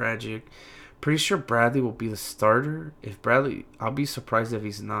Adebayo, Dragic. Pretty sure Bradley will be the starter. If Bradley, I'll be surprised if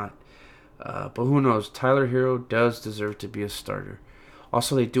he's not. But who knows? Tyler Hero does deserve to be a starter.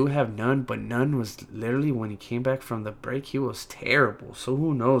 Also, they do have Nunn, but Nunn was literally, when he came back from the break, he was terrible. So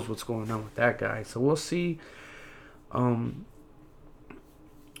who knows what's going on with that guy? So we'll see. And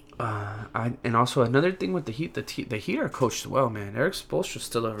also another thing with the Heat, the Heat are coached well, man. Eric Spoelstra's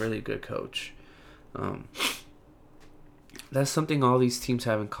still a really good coach. That's something all these teams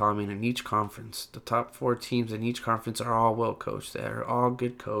have in common in each conference. The top 4 teams in each conference are all well coached. They're all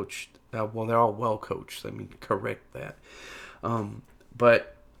good coached. They're all well coached. Let me correct that.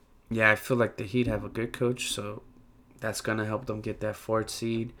 But yeah, I feel like the Heat have a good coach, so that's gonna help them get that 4th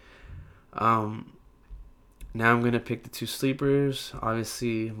seed. Now I'm going to pick the 2 sleepers.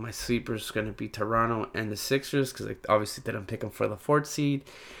 Obviously, my sleeper is going to be Toronto and the Sixers because I obviously didn't pick them for the 4th seed.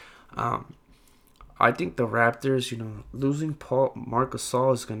 I think the Raptors, losing Marc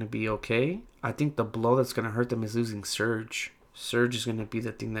Gasol is going to be okay. I think the blow that's going to hurt them is losing Serge. Serge is going to be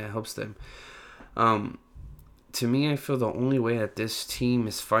the thing that helps them. To me, I feel the only way that this team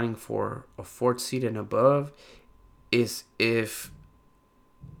is fighting for a 4th seed and above is if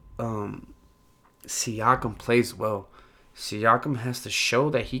Siakam plays well. Siakam has to show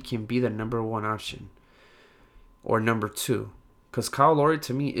that he can be the number 1 option or number 2. Because Kyle Lowry,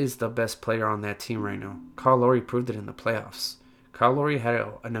 to me, is the best player on that team right now. Kyle Lowry proved it in the playoffs. Kyle Lowry had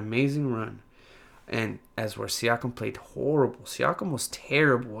an amazing run. And as where Siakam played horrible. Siakam was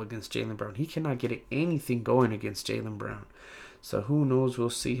terrible against Jaylen Brown. He cannot get anything going against Jaylen Brown. So who knows? We'll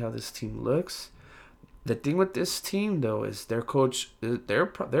see how this team looks. The thing with this team though is their coach is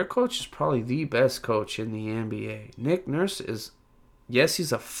probably the best coach in the NBA. Nick Nurse is, yes,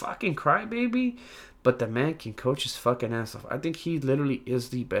 he's a fucking crybaby, but the man can coach his fucking ass off. I think he literally is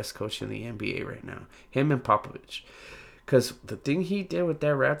the best coach in the NBA right now. Him and Popovich. Because the thing he did with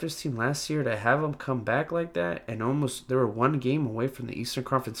that Raptors team last year to have them come back like that and almost they were one game away from the Eastern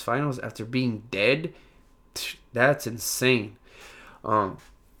Conference Finals after being dead, that's insane.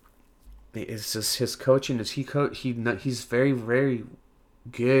 It's just his coaching. He's very, very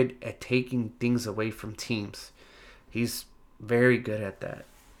good at taking things away from teams. He's very good at that.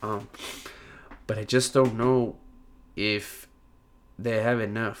 But I just don't know if they have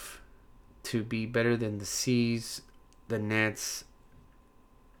enough to be better than the C's, the Nets,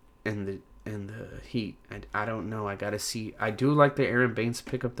 and the Heat. I don't know. I gotta see. I do like the Aaron Baines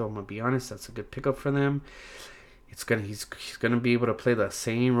pickup though. I'm gonna be honest. That's a good pickup for them. He's gonna be able to play the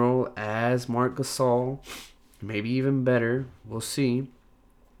same role as Marc Gasol, maybe even better. We'll see.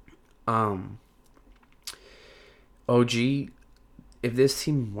 OG, if this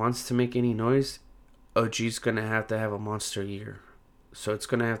team wants to make any noise, OG's gonna have to have a monster year. So it's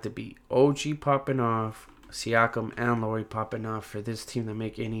gonna have to be OG popping off, Siakam and Laurie popping off for this team to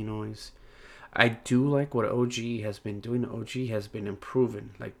make any noise. I do like what OG has been doing. OG has been improving.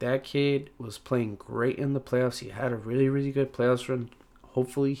 Like, that kid was playing great in the playoffs. He had a really, really good playoffs run.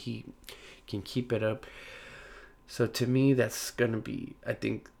 Hopefully he can keep it up. So to me, that's going to be, I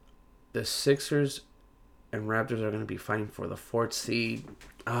think, the Sixers and Raptors are going to be fighting for the 4th seed.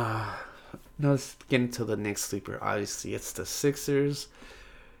 No, let's get into the next sleeper. Obviously, it's the Sixers.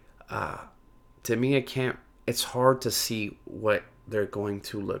 To me, it's hard to see what they're going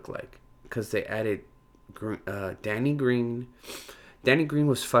to look like. Because they added Danny Green. Danny Green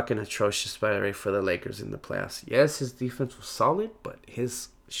was fucking atrocious, by the way, for the Lakers in the playoffs. Yes, his defense was solid, but his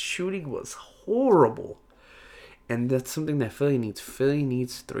shooting was horrible. And that's something that Philly needs. Philly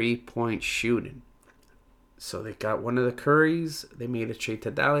needs 3-point shooting. So they got one of the Currys. They made a trade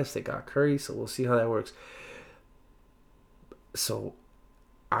to Dallas. They got Curry, so we'll see how that works. So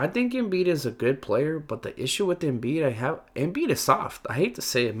I think Embiid is a good player, but the issue with Embiid is soft. I hate to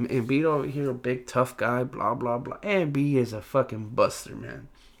say it. Embiid over here, a big tough guy, blah, blah, blah. Embiid is a fucking buster, man.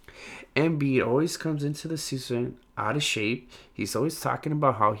 Embiid always comes into the season out of shape. He's always talking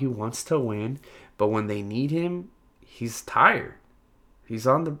about how he wants to win, but when they need him, he's tired. He's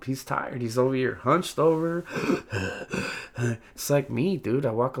tired. He's over here hunched over. It's like me, dude.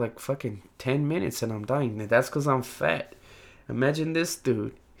 I walk like fucking 10 minutes and I'm dying. That's because I'm fat. Imagine this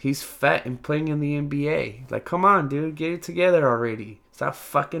dude. He's fat and playing in the NBA. Like, come on, dude. Get it together already. Stop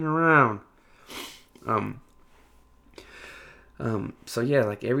fucking around. So yeah,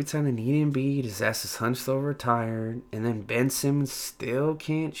 like every time they need Embiid, his ass is hunched over tired. And then Ben Simmons still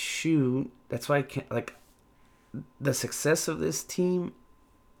can't shoot. That's why the success of this team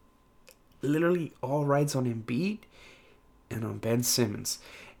literally all rides on Embiid and on Ben Simmons.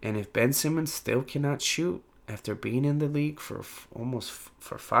 And if Ben Simmons still cannot shoot after being in the league for almost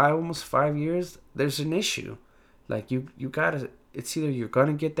 5 years, there's an issue. Like, you gotta, it's either you're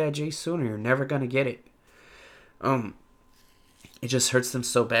gonna get that J soon or you're never gonna get it. It just hurts them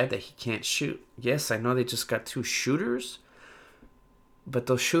so bad that he can't shoot. Yes, I know they just got 2 shooters, but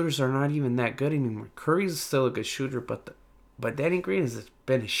those shooters are not even that good anymore. Curry's still a good shooter, but Danny Green has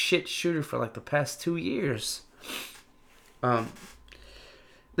been a shit shooter for like the past 2 years.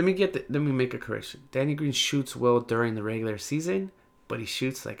 Let me make a correction. Danny Green shoots well during the regular season, but he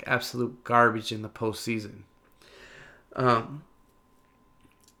shoots like absolute garbage in the postseason. And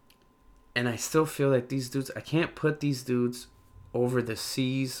I still feel like these dudes, I can't put these dudes over the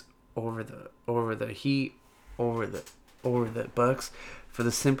C's, over the Heat, over the Bucks, for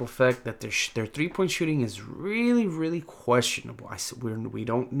the simple fact that their 3-point shooting is really, really questionable. We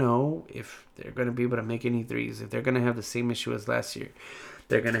don't know if they're going to be able to make any threes, if they're going to have the same issue as last year.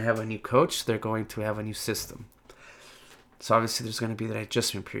 They're going to have a new coach. They're going to have a new system. So obviously there's going to be that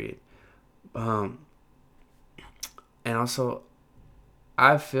adjustment period. And also,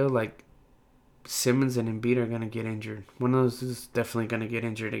 I feel like Simmons and Embiid are going to get injured. One of those is definitely going to get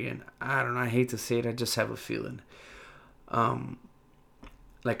injured again. I don't know. I hate to say it. I just have a feeling. I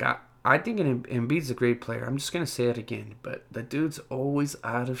think Embiid's a great player. I'm just going to say it again. But the dude's always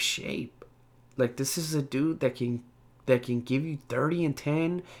out of shape. Like, this is a dude that can give you 30 and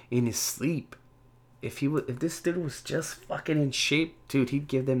 10 in his sleep. If this dude was just fucking in shape, dude, he'd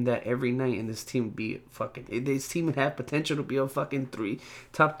give them that every night, and this team would have potential to be a fucking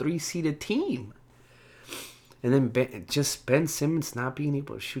top 3 seeded team. And then Ben Simmons not being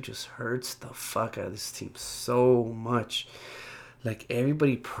able to shoot just hurts the fuck out of this team so much. Like,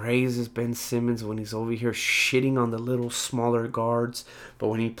 everybody praises Ben Simmons when he's over here shitting on the little smaller guards. But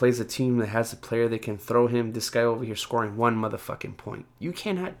when he plays a team that has a player that can throw him, this guy over here scoring one motherfucking point. You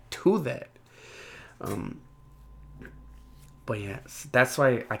cannot do that. But yeah, that's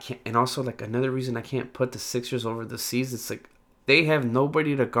why I can't. And also, like, another reason I can't put the Sixers over the C's, it's like they have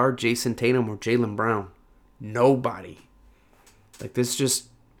nobody to guard Jason Tatum or Jaylen Brown. Nobody. Like, this just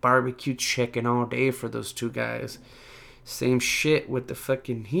barbecue chicken all day for those two guys. Same shit with the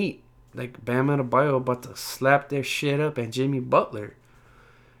fucking Heat. Like, Bam Adebayo about to slap their shit up and Jimmy Butler.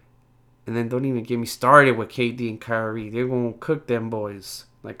 And then don't even get me started with KD and Kyrie. They're going to cook them boys.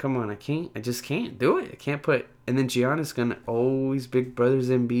 Like, come on, I just can't do it. I can't put... And then Giannis going to always big brothers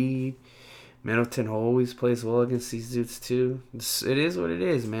Embiid. Middleton always plays well against these dudes, too. It is what it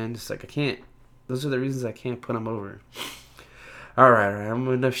is, man. Just like, I can't... Those are the reasons I can't put them over. All right. I'm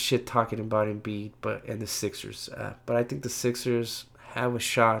enough shit talking about Embiid and the Sixers. But I think the Sixers have a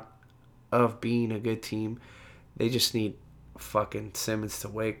shot of being a good team. They just need fucking Simmons to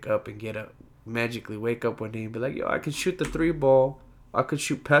wake up and magically wake up one day and be like, yo, I can shoot the 3-ball. I could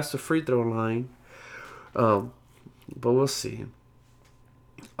shoot past the free throw line. But we'll see.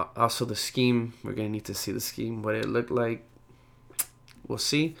 Also, the scheme. We're going to need to see the scheme, what it looked like. We'll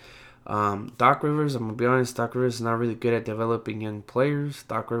see. Doc Rivers, I'm going to be honest, Doc Rivers is not really good at developing young players.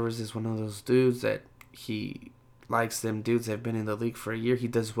 Doc Rivers is one of those dudes that he likes them dudes that have been in the league for a year. He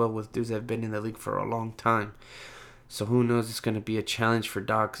does well with dudes that have been in the league for a long time. So who knows, it's going to be a challenge for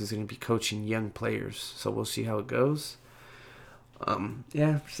Doc because he's going to be coaching young players. So we'll see how it goes.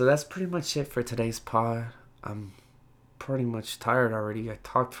 Yeah, so that's pretty much it for today's pod. I'm pretty much tired already. I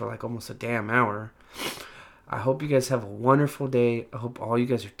talked for like almost a damn hour. I hope you guys have a wonderful day. I hope all you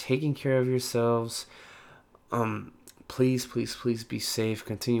guys are taking care of yourselves. Please be safe.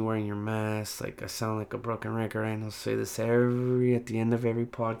 Continue wearing your mask. Like, I sound like a broken record. I know, say this at the end of every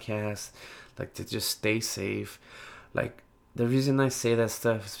podcast. Like, to just stay safe. Like, the reason I say that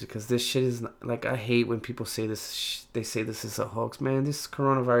stuff is because this shit is not, like, I hate when people say this. They say this is a hoax, man. This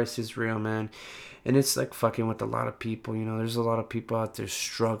coronavirus is real, man. And it's like fucking with a lot of people. You know, there's a lot of people out there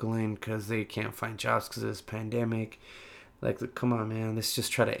struggling because they can't find jobs because of this pandemic. Like, come on, man. Let's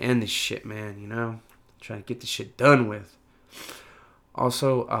just try to end this shit, man. You know, try to get this shit done with.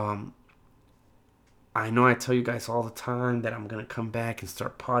 Also, I know I tell you guys all the time that I'm gonna come back and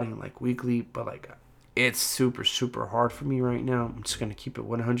start potting like weekly, but like, it's super hard for me right now. I'm just gonna keep it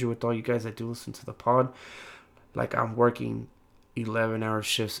 100 with all you guys that do listen to the pod. Like, I'm working 11-hour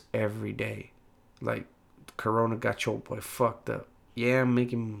shifts every day. Like, Corona got your boy fucked up. Yeah, I'm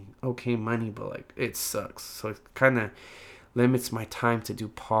making okay money, but like, it sucks. So it kind of limits my time to do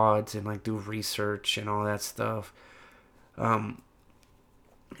pods and like do research and all that stuff. And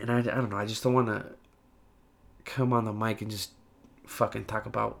I don't know. I just don't want to come on the mic and just fucking talk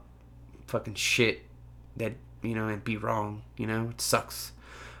about fucking shit that, you know, and be wrong. You know, it sucks.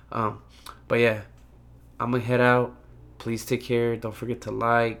 But yeah, I'm gonna head out. Please take care. Don't forget to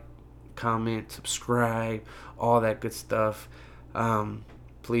like, comment, subscribe, all that good stuff.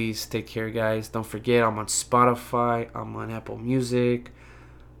 Please take care, guys. Don't forget, I'm on Spotify, I'm on Apple Music,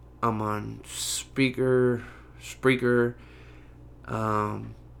 I'm on Spreaker,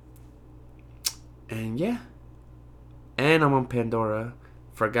 and yeah, and I'm on Pandora.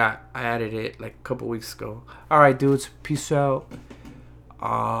 Forgot, I added it like a couple weeks ago. Alright, dudes, peace out.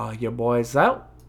 Your boy's out.